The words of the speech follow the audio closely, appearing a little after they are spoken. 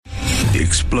The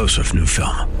explosive new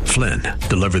film, Flynn,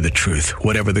 deliver the truth,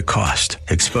 whatever the cost,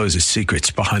 exposes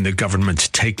secrets behind the government's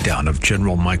takedown of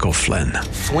General Michael Flynn.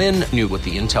 Flynn knew what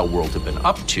the intel world had been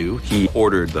up to. He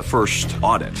ordered the first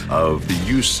audit of the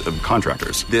use of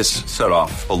contractors. This set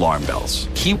off alarm bells.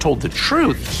 He told the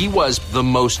truth. He was the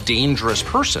most dangerous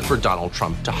person for Donald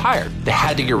Trump to hire. They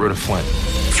had to get rid of Flynn.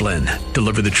 Flynn,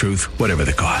 deliver the truth, whatever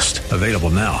the cost. Available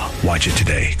now. Watch it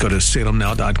today. Go to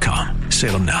salemnow.com.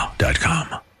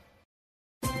 salemnow.com.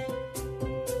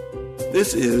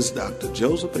 This is Dr.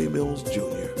 Joseph A. Mills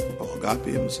Jr. of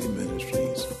Agape Embassy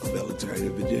Ministries of Alexandria,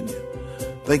 Virginia.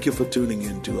 Thank you for tuning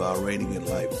in to our Reigning in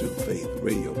Life Through Faith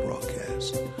radio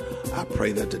broadcast. I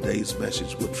pray that today's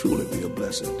message will truly be a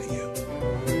blessing to you.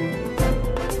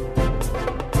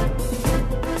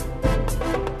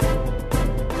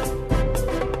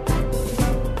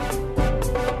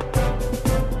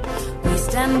 We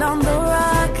stand on the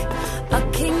rock, a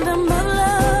kingdom of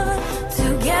love.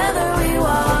 Together we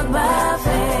walk by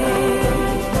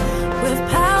faith. With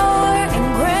power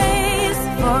and grace,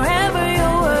 forever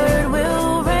your word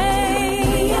will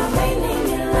reign. We are reigning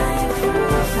in life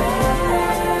through faith.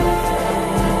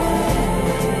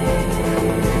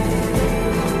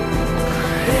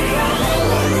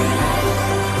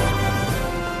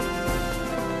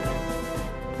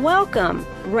 Welcome,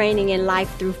 Reigning in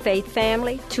Life Through Faith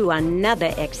family, to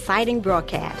another exciting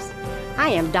broadcast. I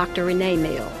am Dr. Renee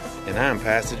Mills. And I'm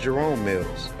Pastor Jerome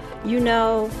Mills. You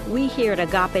know, we here at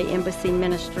Agape Embassy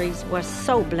Ministries were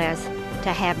so blessed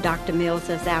to have Dr.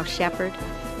 Mills as our shepherd,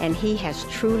 and he has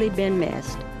truly been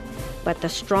missed. But the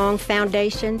strong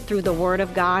foundation through the Word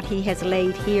of God he has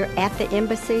laid here at the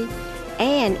embassy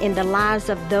and in the lives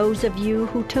of those of you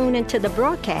who tune into the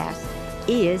broadcast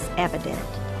is evident.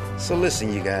 So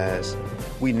listen, you guys,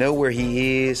 we know where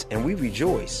he is and we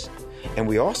rejoice. And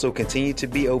we also continue to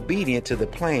be obedient to the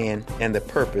plan and the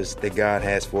purpose that God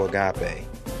has for Agape.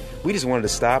 We just wanted to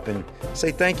stop and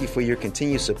say thank you for your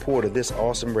continued support of this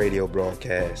awesome radio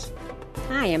broadcast.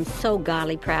 I am so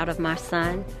golly proud of my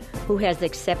son who has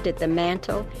accepted the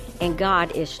mantle, and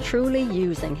God is truly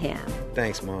using him.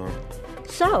 Thanks, Mom.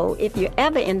 So, if you're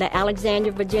ever in the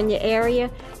Alexandria, Virginia area,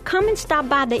 come and stop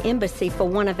by the embassy for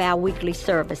one of our weekly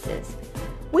services.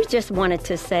 We just wanted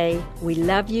to say we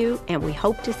love you and we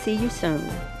hope to see you soon.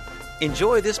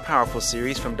 Enjoy this powerful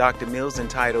series from Dr. Mills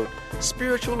entitled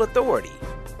Spiritual Authority,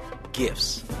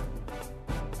 Gifts.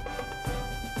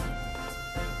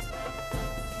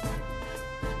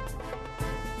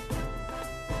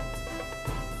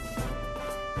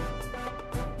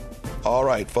 All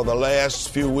right, for the last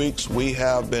few weeks we've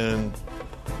been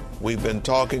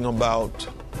talking about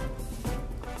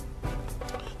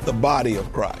the body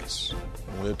of Christ.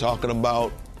 We're talking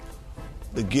about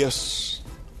the gifts,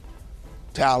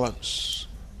 talents,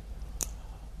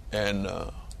 and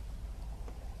the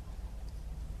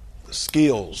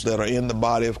skills that are in the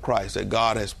body of Christ that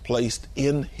God has placed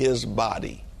in his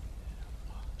body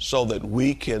so that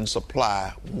we can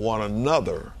supply one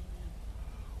another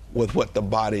with what the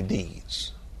body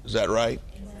needs. Is that right?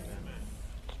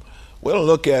 We'll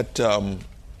look at 1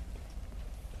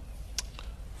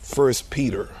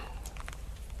 Peter.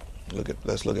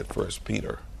 Let's look at 1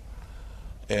 Peter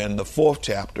and the 4th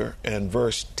chapter and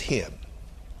verse 10.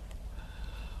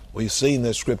 We've seen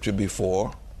this scripture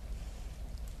before.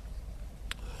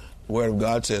 The Word of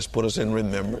God says, put us in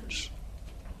remembrance.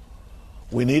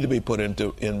 We need to be put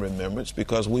in remembrance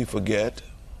because we forget.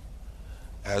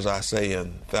 As I say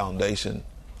in Foundation,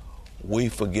 we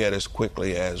forget as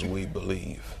quickly as we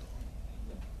believe.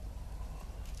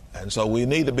 And so we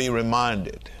need to be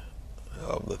reminded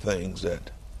of the things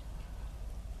that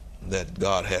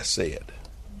God has said.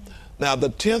 Now, the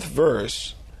 10th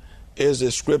verse is a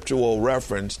scriptural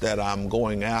reference that I'm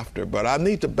going after, but I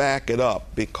need to back it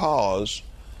up because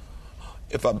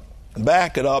if I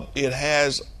back it up, it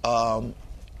has from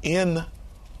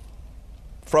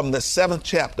the 7th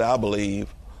chapter, I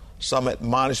believe, some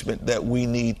admonishment that we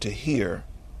need to hear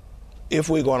if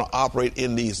we're going to operate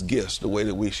in these gifts the way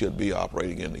that we should be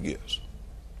operating in the gifts.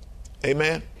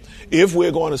 Amen? If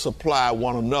we're going to supply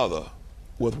one another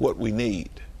with what we need.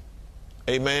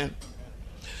 Amen?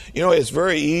 You know, it's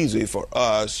very easy for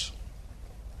us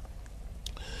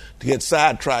to get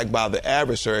sidetracked by the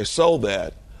adversary so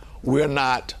that we're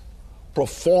not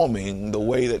performing the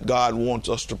way that God wants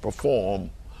us to perform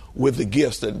with the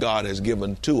gifts that God has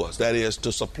given to us. That is,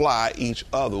 to supply each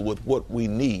other with what we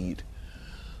need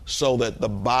so that the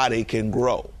body can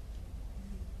grow.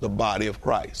 The body of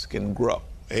Christ can grow.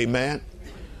 Amen?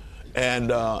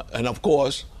 And of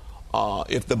course,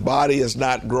 if the body is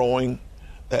not growing,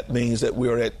 that means that we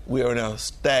are in a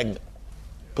stagnant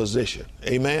position.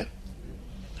 Amen?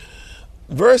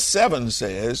 verse 7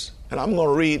 says, and I'm going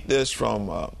to read this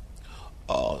from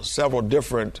several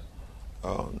different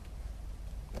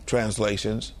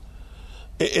translations.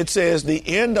 It says, the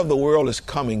end of the world is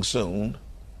coming soon.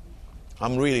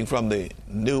 I'm reading from the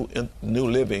New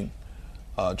Living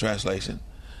Translation.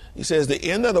 He says, the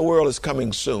end of the world is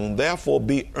coming soon. Therefore,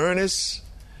 be earnest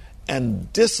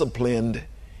and disciplined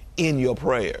in your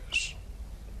prayers.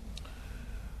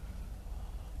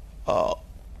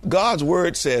 God's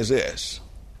word says this: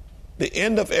 the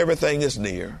end of everything is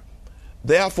near.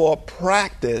 Therefore,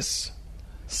 practice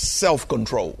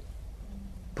self-control.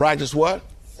 Practice what?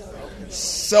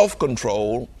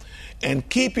 Self-control. And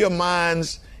keep your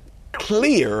minds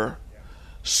clear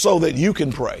so that you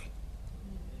can pray.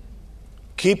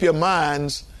 Keep your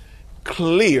minds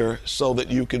clear so that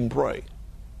you can pray.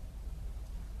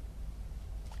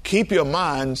 Keep your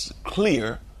minds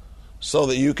clear so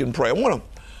that you can pray. I want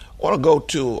to go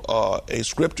to a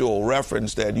scriptural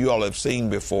reference that you all have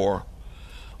seen before,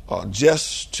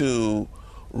 just to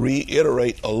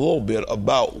reiterate a little bit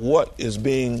about what is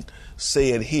being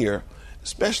said here,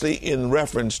 especially in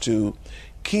reference to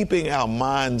keeping our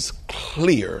minds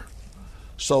clear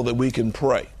so that we can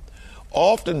pray.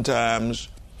 Oftentimes,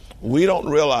 we don't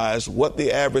realize what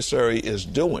the adversary is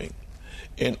doing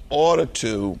in order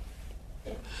to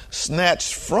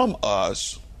snatch from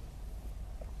us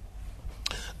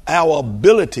our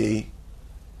ability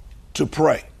to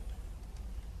pray.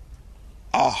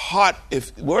 Our heart,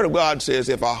 if the Word of God says,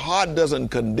 if our heart doesn't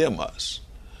condemn us,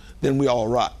 then we're all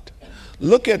right.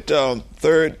 Look at 1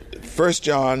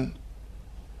 John,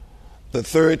 the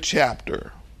 3rd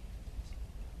chapter.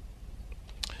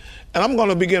 And I'm going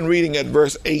to begin reading at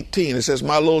verse 18. It says,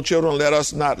 my little children, let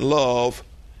us not love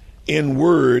in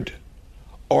word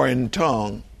or in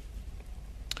tongue,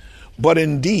 but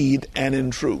in deed and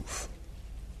in truth.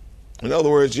 In other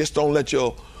words, just don't let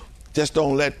your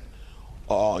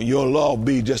love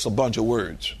be just a bunch of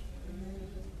words.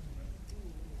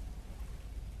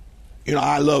 You know,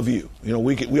 I love you. You know,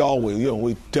 we always,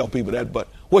 we tell people that, but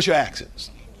what's your actions?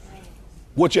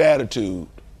 What's your attitude?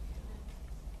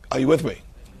 Are you with me?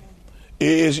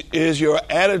 Is your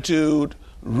attitude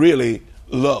really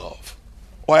love?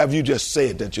 Or have you just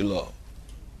said that you love?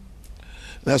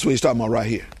 That's what he's talking about right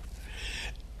here.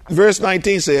 Verse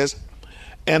 19 says,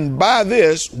 and by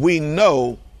this we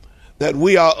know that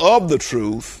we are of the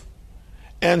truth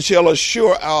and shall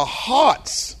assure our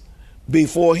hearts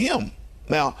before him.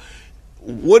 Now,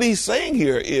 what he's saying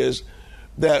here is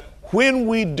that when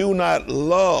we do not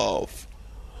love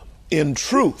in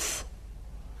truth,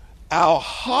 our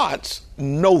hearts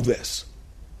know this.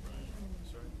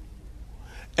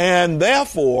 And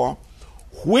therefore,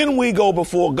 when we go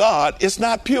before God, it's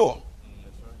not pure.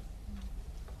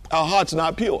 Our heart's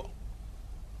not pure.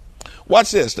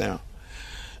 Watch this now.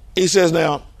 He says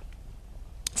now,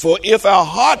 for if our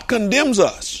heart condemns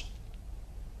us,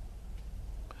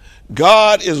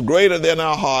 God is greater than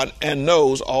our heart and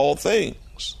knows all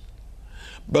things.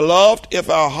 Beloved, if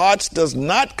our hearts does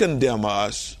not condemn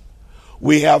us,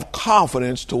 we have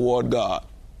confidence toward God.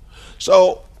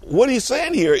 So what he's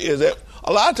saying here is that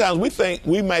a lot of times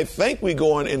we may think we're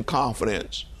going in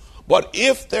confidence, but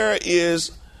if there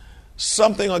is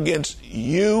something against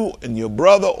you and your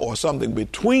brother or something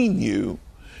between you,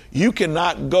 you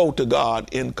cannot go to God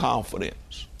in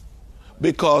confidence,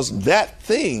 because that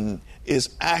thing is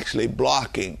actually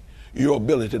blocking your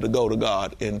ability to go to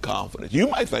God in confidence. You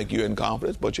might think you're in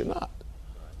confidence, but you're not.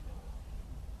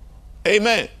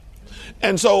 Amen.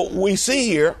 And so we see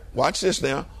here, watch this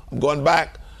now, I'm going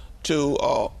back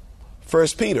to 1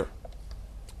 Peter,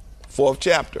 4th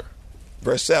chapter,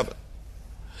 verse 7.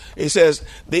 He says,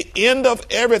 the end of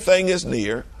everything is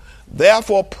near,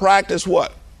 therefore practice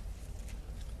what?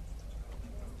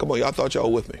 Come on, y'all thought y'all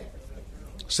were with me.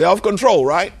 Self-control,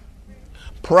 right?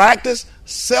 Practice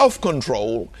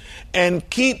self-control and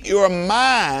keep your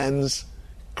minds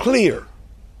clear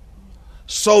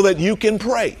so that you can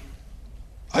pray.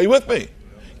 Are you with me?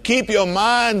 Keep your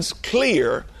minds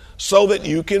clear so that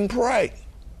you can pray.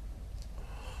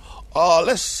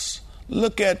 Let's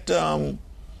look at the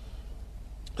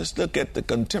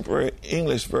Contemporary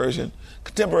English Version.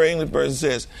 Contemporary English Version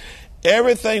says,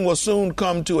 everything will soon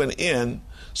come to an end,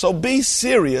 so be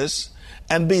serious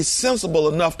and be sensible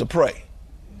enough to pray.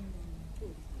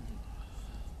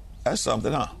 That's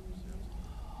something, huh?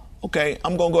 Okay,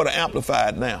 I'm going to go to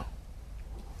Amplified now.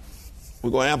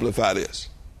 We're going to amplify this.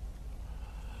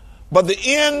 But the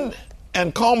end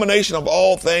and culmination of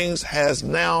all things has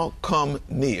now come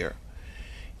near.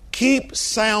 Keep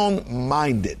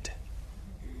sound-minded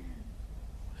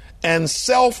and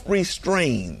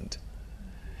self-restrained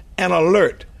and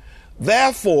alert.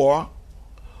 Therefore,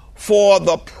 for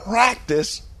the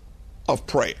practice of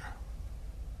prayer.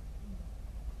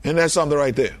 And that's something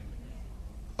right there.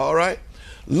 All right?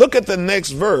 Look at the next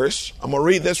verse. I'm going to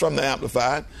read this from the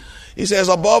Amplified. He says,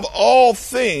 above all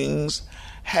things,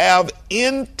 have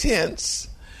intense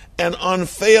and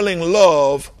unfailing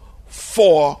love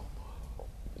for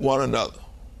one another.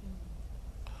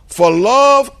 For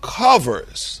love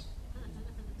covers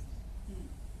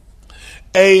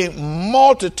a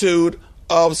multitude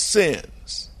of sins.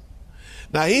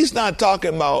 Now, he's not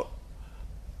talking about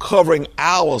covering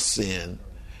our sin.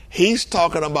 He's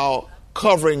talking about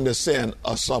covering the sin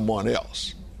of someone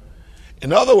else.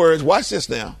 In other words, watch this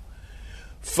now.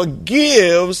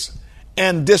 Forgives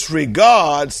and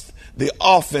disregards the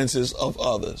offenses of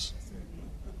others.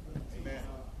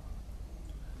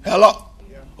 Hello?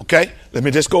 Okay, let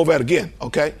me just go over that again,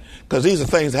 okay? Because these are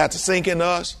things that have to sink into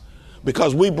us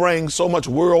because we bring so much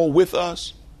world with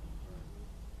us.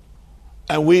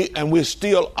 And we're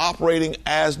still operating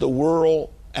as the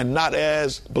world and not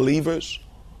as believers.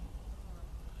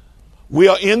 We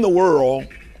are in the world,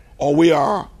 or we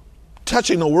are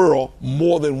touching the world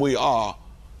more than we are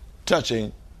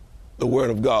touching the Word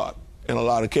of God in a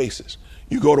lot of cases.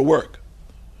 You go to work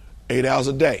 8 hours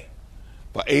a day.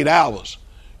 For 8 hours,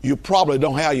 you probably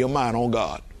don't have your mind on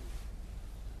God.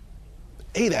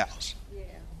 8 hours.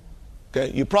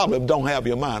 Okay, you probably don't have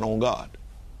your mind on God.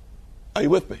 Are you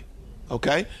with me?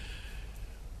 Okay.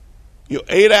 You're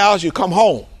 8 hours, you come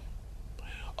home.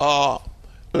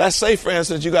 Let's say, for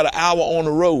instance, you got an hour on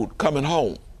the road coming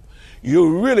home.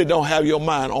 You really don't have your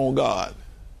mind on God.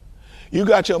 You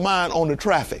got your mind on the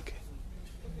traffic.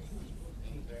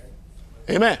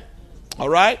 Amen. All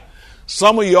right?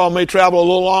 Some of y'all may travel a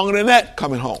little longer than that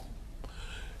coming home,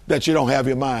 that you don't have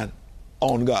your mind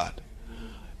on God.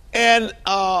 And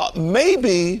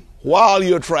maybe while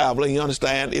you're traveling, you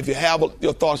understand, if you have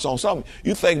your thoughts on something,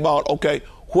 you think about, okay,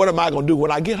 what am I going to do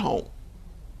when I get home?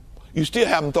 You still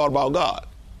haven't thought about God.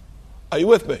 Are you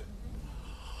with me?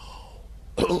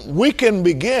 We can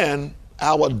begin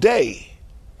our day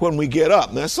when we get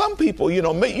up. Now, some people, you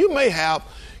may have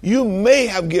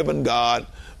given God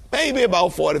maybe about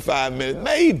 45 minutes,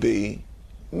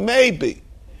 maybe.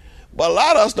 But a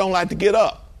lot of us don't like to get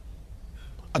up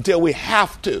until we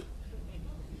have to.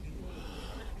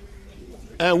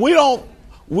 And we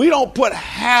don't put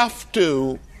have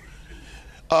to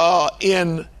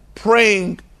in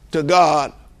praying to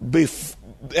God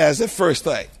as the first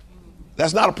thing.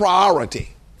 That's not a priority.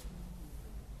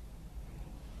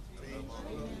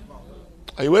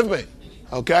 Are you with me?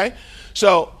 Okay?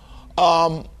 So,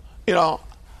 I'm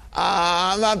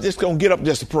not just going to get up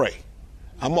just to pray.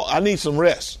 I need some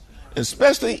rest.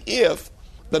 Especially if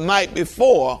the night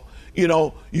before,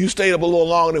 you stayed up a little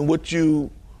longer than what you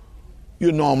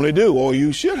normally do, or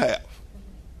you should have.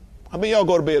 How many of y'all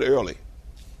go to bed early?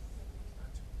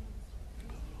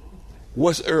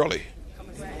 What's early?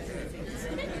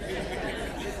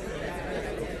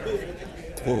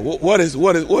 What is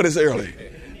early?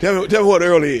 Tell me what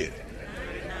early is.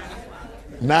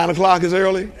 9 o'clock is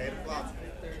early?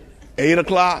 8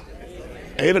 o'clock?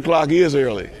 8 o'clock is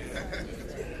early.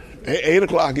 8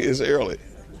 o'clock is early.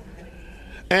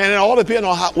 And it all depends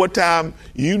on what time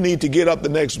you need to get up the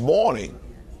next morning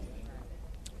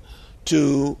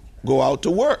to go out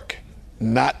to work,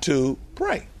 not to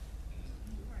pray.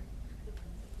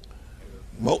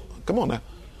 Come on now.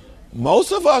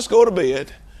 Most of us go to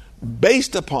bed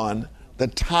based upon the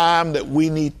time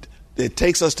that it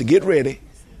takes us to get ready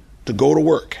to go to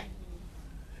work.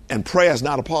 And prayer is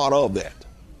not a part of that.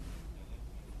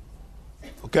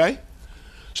 Okay?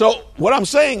 So what I'm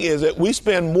saying is that we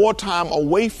spend more time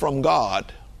away from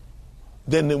God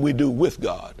than we do with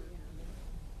God.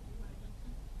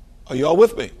 Are y'all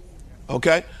with me?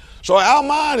 Okay? So our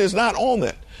mind is not on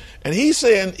that. And he's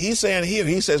saying here,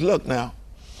 he says, look now,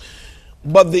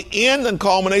 but the end and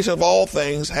culmination of all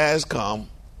things has come.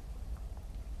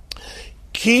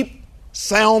 Keep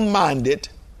sound-minded,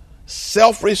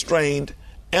 self-restrained,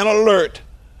 and alert,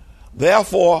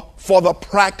 therefore, for the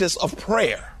practice of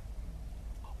prayer.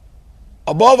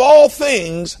 Above all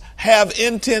things, have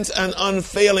intense and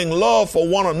unfailing love for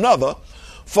one another,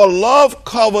 for love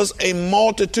covers a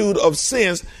multitude of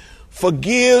sins,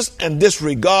 forgives and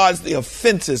disregards the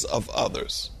offenses of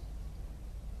others.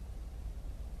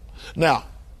 Now,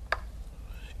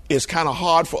 it's kind of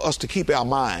hard for us to keep our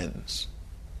minds,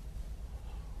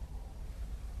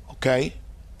 okay,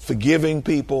 forgiving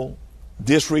people,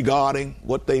 disregarding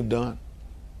what they've done,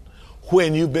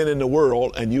 when you've been in the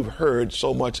world and you've heard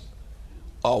so much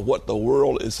of what the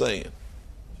world is saying.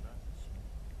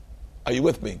 Are you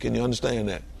with me? Can you understand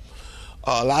that?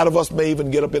 A lot of us may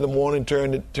even get up in the morning,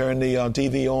 turn the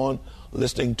TV on,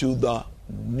 listening to the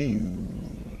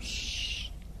news.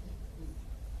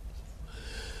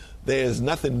 There's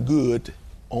nothing good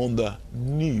on the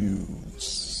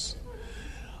news.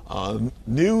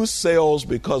 News sells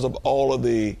because of all of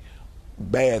the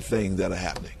bad things that are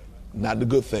happening, not the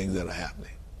good things that are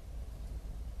happening.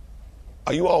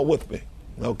 Are you all with me?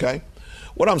 Okay.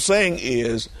 What I'm saying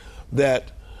is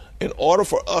that in order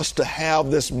for us to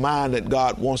have this mind that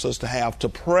God wants us to have to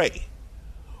pray,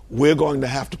 we're going to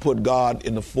have to put God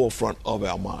in the forefront of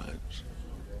our minds.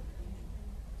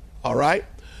 All right?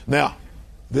 Now,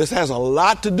 this has a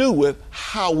lot to do with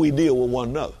how we deal with one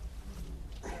another.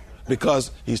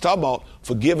 Because he's talking about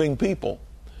forgiving people.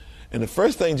 And the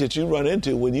first things that you run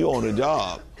into when you're on a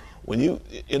job, when you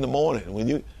in the morning,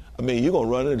 you're gonna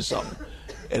run into something.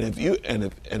 And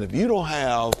if you don't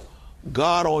have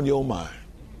God on your mind,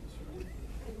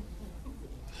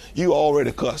 you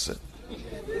already cussing.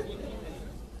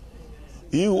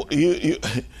 You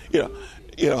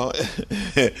know,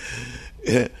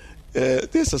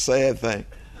 this is a sad thing.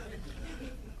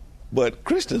 But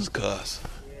Christians cuss.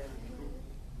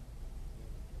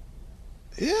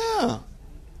 Yeah.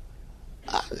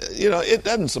 It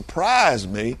doesn't surprise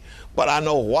me, but I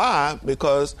know why,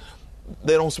 because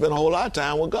they don't spend a whole lot of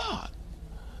time with God.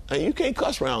 And you can't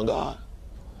cuss around God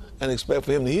and expect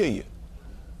for him to hear you.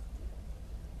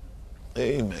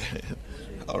 Amen.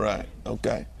 All right.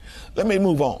 Okay. Let me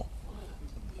move on.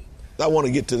 I want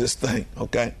to get to this thing.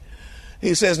 Okay.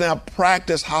 He says, now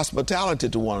practice hospitality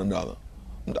to one another.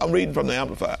 I'm reading from the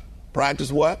Amplified.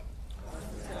 Practice what?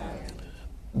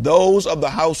 Those of the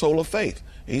household of faith.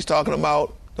 He's talking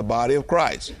about the body of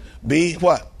Christ. Be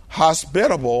what?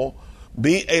 Hospitable.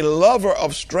 Be a lover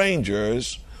of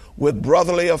strangers with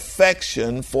brotherly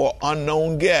affection for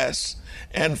unknown guests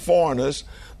and foreigners,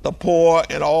 the poor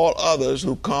and all others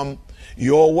who come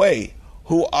your way,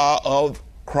 who are of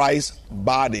Christ's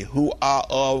body,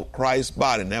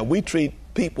 Now, we treat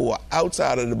people who are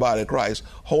outside of the body of Christ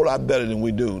a whole lot better than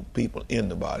we do people in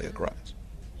the body of Christ.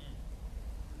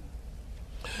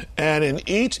 And in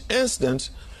each instance,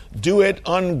 do it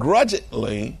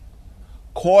ungrudgingly,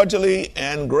 cordially,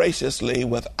 and graciously,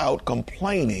 without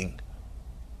complaining,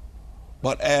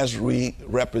 but as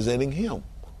representing him.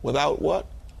 Without what?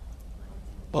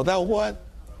 Without what?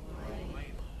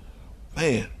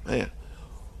 Man.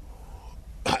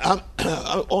 I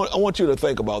want you to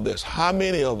think about this. How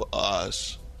many of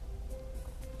us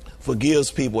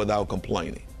forgives people without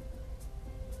complaining?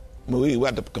 We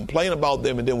have to complain about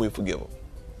them and then we forgive them.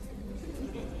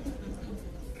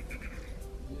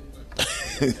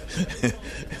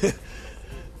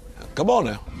 Come on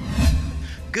now.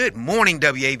 Good morning,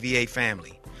 WAVA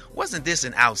family. Wasn't this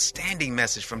an outstanding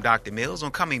message from Dr. Mills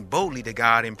on coming boldly to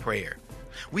God in prayer?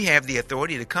 We have the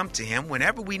authority to come to him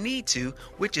whenever we need to,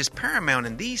 which is paramount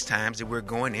in these times that we're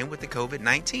going in with the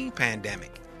COVID-19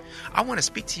 pandemic. I want to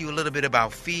speak to you a little bit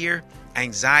about fear,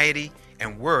 anxiety,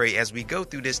 and worry as we go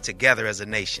through this together as a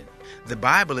nation. The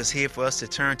Bible is here for us to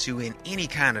turn to in any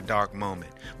kind of dark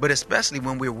moment, but especially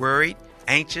when we're worried,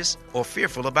 anxious, or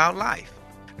fearful about life.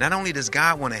 Not only does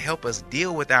God want to help us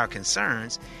deal with our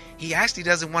concerns, he actually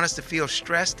doesn't want us to feel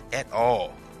stressed at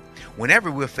all.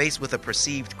 Whenever we're faced with a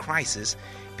perceived crisis,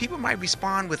 people might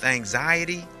respond with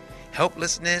anxiety,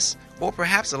 helplessness, or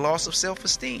perhaps a loss of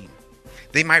self-esteem.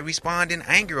 They might respond in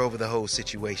anger over the whole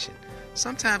situation,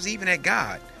 sometimes even at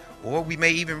God, or we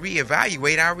may even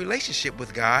reevaluate our relationship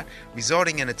with God,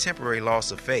 resulting in a temporary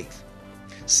loss of faith.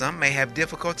 Some may have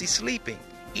difficulty sleeping,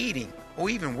 eating, or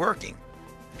even working.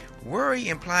 Worry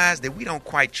implies that we don't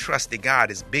quite trust that God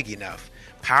is big enough,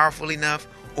 powerful enough,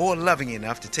 or loving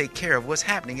enough to take care of what's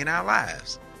happening in our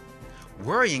lives.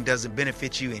 Worrying doesn't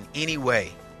benefit you in any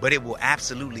way, but it will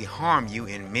absolutely harm you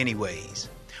in many ways.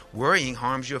 Worrying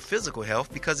harms your physical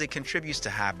health because it contributes to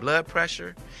high blood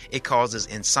pressure, it causes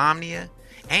insomnia,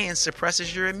 and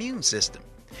suppresses your immune system.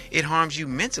 It harms you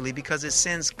mentally because it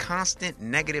sends constant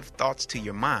negative thoughts to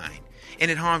your mind. And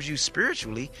it harms you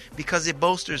spiritually because it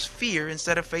bolsters fear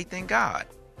instead of faith in God.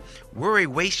 Worry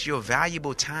wastes your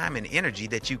valuable time and energy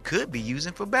that you could be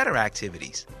using for better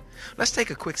activities. Let's take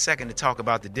a quick second to talk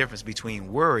about the difference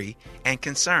between worry and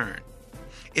concern.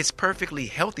 It's perfectly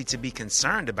healthy to be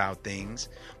concerned about things,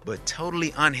 but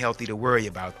totally unhealthy to worry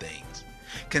about things.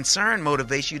 Concern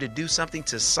motivates you to do something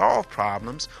to solve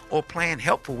problems or plan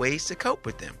helpful ways to cope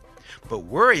with them. But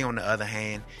worry, on the other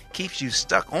hand, keeps you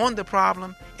stuck on the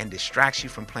problem and distracts you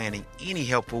from planning any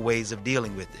helpful ways of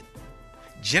dealing with it.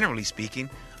 Generally speaking,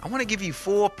 I want to give you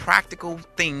 4 practical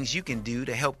things you can do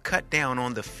to help cut down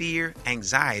on the fear,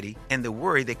 anxiety, and the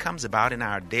worry that comes about in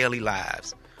our daily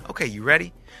lives. Okay, you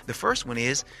ready? The first one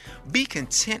is be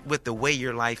content with the way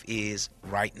your life is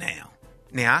right now.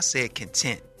 Now, I said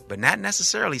content, but not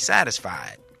necessarily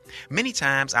satisfied. Many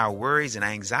times our worries and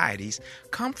anxieties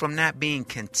come from not being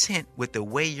content with the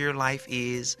way your life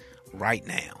is right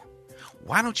now.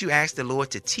 Why don't you ask the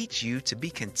Lord to teach you to be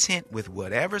content with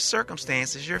whatever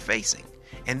circumstances you're facing?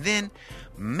 And then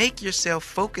make yourself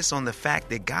focus on the fact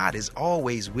that God is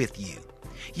always with you.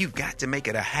 You've got to make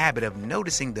it a habit of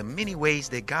noticing the many ways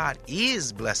that God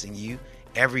is blessing you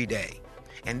every day.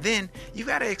 And then you've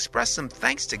got to express some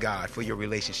thanks to God for your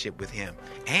relationship with Him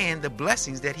and the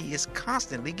blessings that He is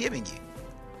constantly giving you.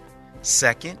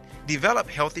 Second, develop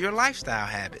healthier lifestyle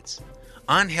habits.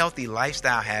 Unhealthy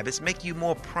lifestyle habits make you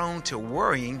more prone to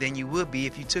worrying than you would be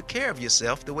if you took care of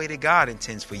yourself the way that God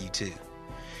intends for you to.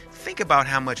 Think about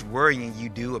how much worrying you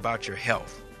do about your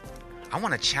health. I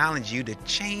want to challenge you to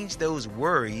change those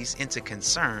worries into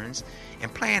concerns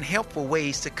and plan helpful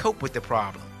ways to cope with the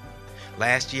problem.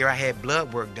 Last year I had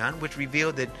blood work done which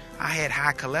revealed that I had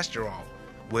high cholesterol.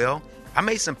 Well, I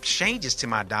made some changes to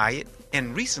my diet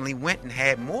and recently went and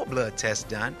had more blood tests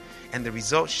done, and the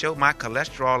results show my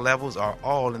cholesterol levels are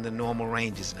all in the normal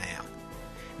ranges now.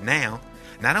 Now,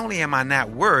 not only am I not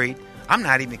worried, I'm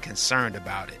not even concerned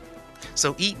about it.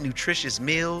 So eat nutritious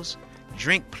meals,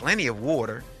 drink plenty of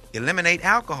water, eliminate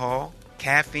alcohol,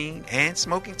 caffeine, and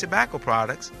smoking tobacco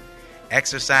products,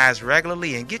 exercise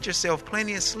regularly and get yourself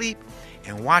plenty of sleep,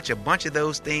 and watch a bunch of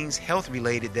those things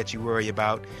health-related that you worry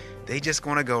about. They just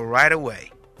going to go right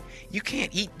away. You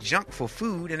can't eat junk for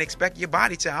food and expect your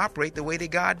body to operate the way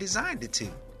that God designed it to.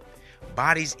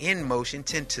 Bodies in motion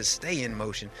tend to stay in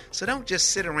motion, so don't just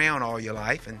sit around all your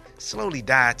life and slowly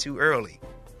die too early.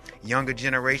 Younger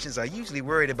generations are usually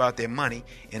worried about their money,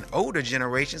 and older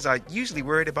generations are usually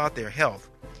worried about their health.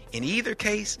 In either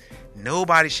case,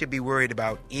 nobody should be worried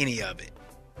about any of it.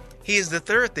 Here's the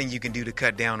third thing you can do to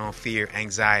cut down on fear,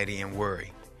 anxiety, and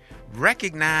worry.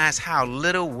 Recognize how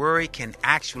little worry can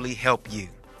actually help you.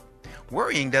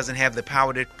 Worrying doesn't have the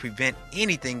power to prevent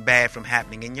anything bad from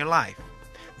happening in your life.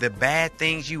 The bad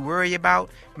things you worry about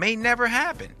may never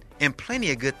happen, and plenty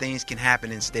of good things can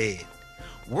happen instead.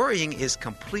 Worrying is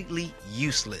completely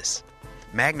useless.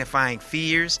 Magnifying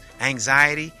fears,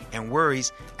 anxiety, and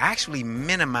worries actually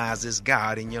minimizes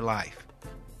God in your life.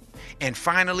 And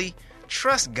finally,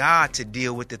 trust God to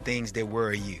deal with the things that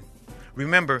worry you.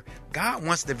 Remember, God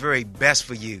wants the very best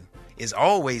for you, is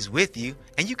always with you,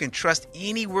 and you can trust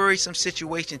any worrisome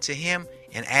situation to Him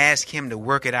and ask Him to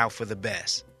work it out for the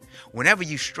best. Whenever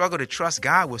you struggle to trust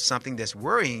God with something that's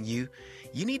worrying you,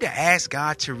 you need to ask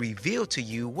God to reveal to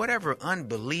you whatever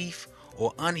unbelief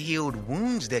or unhealed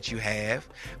wounds that you have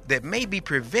that may be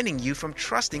preventing you from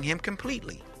trusting Him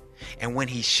completely. And when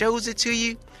He shows it to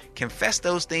you, confess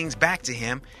those things back to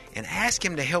Him and ask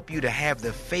Him to help you to have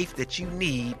the faith that you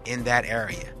need in that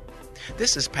area.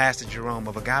 This is Pastor Jerome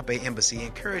of Agape Embassy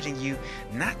encouraging you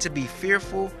not to be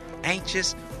fearful,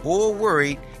 anxious, or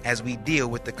worried as we deal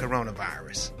with the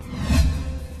coronavirus.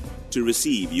 To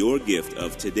receive your gift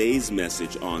of today's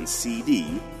message on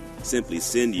CD, simply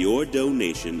send your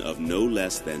donation of no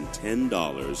less than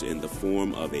 $10 in the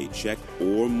form of a check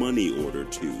or money order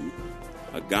to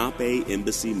Agape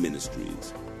Embassy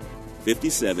Ministries,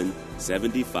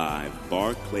 5775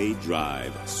 Barclay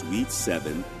Drive, Suite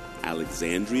 7,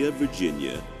 Alexandria,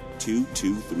 Virginia,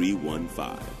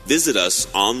 22315. Visit us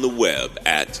on the web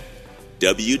at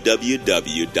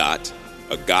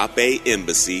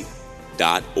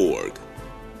www.agapeembassy.org.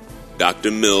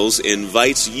 Dr. Mills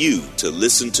invites you to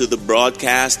listen to the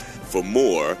broadcast for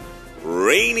more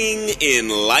Reigning in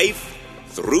Life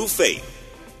Through Faith.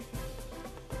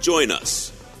 Join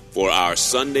us for our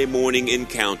Sunday morning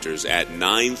encounters at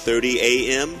 9:30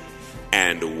 a.m.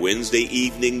 and Wednesday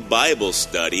evening Bible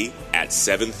study at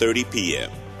 7:30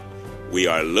 p.m. We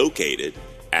are located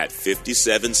at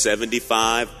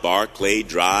 5775 Barclay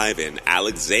Drive in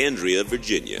Alexandria,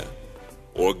 Virginia.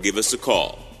 Or give us a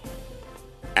call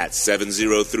at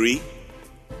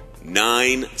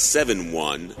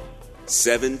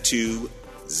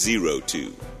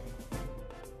 703-971-7202.